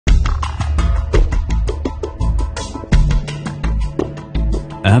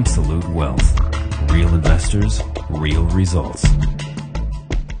Absolute Wealth. Real investors, real results. Hey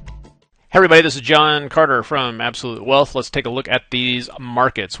everybody, this is John Carter from Absolute Wealth. Let's take a look at these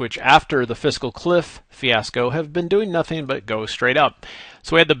markets, which after the fiscal cliff fiasco have been doing nothing but go straight up.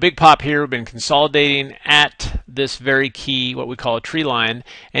 So we had the big pop here. We've been consolidating at this very key, what we call a tree line,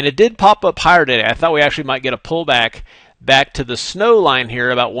 and it did pop up higher today. I thought we actually might get a pullback back to the snow line here,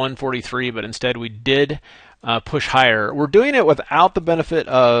 about 143, but instead we did push higher. We're doing it without the benefit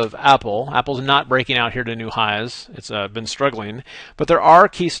of Apple. Apple's not breaking out here to new highs. It's been struggling. But there are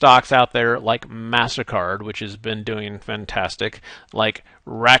key stocks out there like MasterCard, which has been doing fantastic, like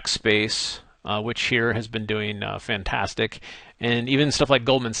Rackspace, which here has been doing fantastic, and even stuff like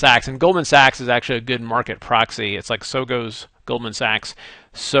Goldman Sachs. And Goldman Sachs is actually a good market proxy. It's like so goes Goldman Sachs,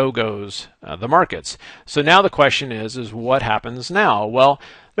 so goes the markets. So now the question is what happens now? Well,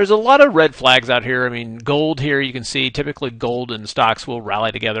 there's a lot of red flags out here. I mean, gold here, you can see typically gold and stocks will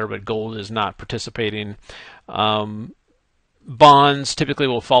rally together, but gold is not participating. Bonds typically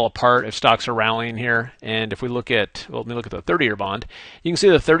will fall apart if stocks are rallying here. And if we look at, well, let me look at the 30-year bond. You can see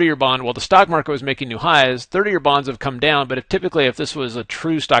the 30-year bond, while the stock market was making new highs, 30-year bonds have come down. But if this was a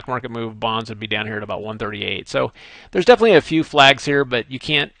true stock market move, bonds would be down here at about 138. So there's definitely a few flags here, but you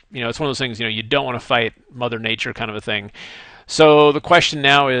can't, it's one of those things, you don't want to fight Mother Nature kind of a thing. So the question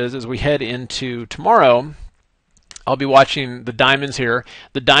now is, as we head into tomorrow, I'll be watching the diamonds here.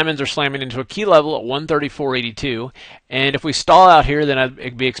 The diamonds are slamming into a key level at 134.82, and if we stall out here, then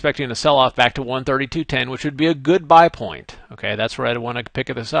I'd be expecting a sell-off back to 132.10, which would be a good buy point. Okay, that's where I'd want to pick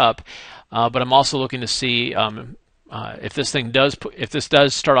this up. But I'm also looking to see if this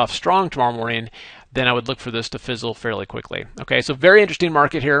does start off strong tomorrow morning, then I would look for this to fizzle fairly quickly. Okay, so very interesting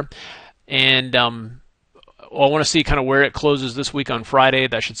market here, and I want to see kind of where it closes this week on Friday.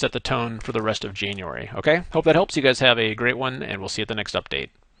 That should set the tone for the rest of January. Okay? Hope that helps. You guys have a great one, and we'll see you at the next update.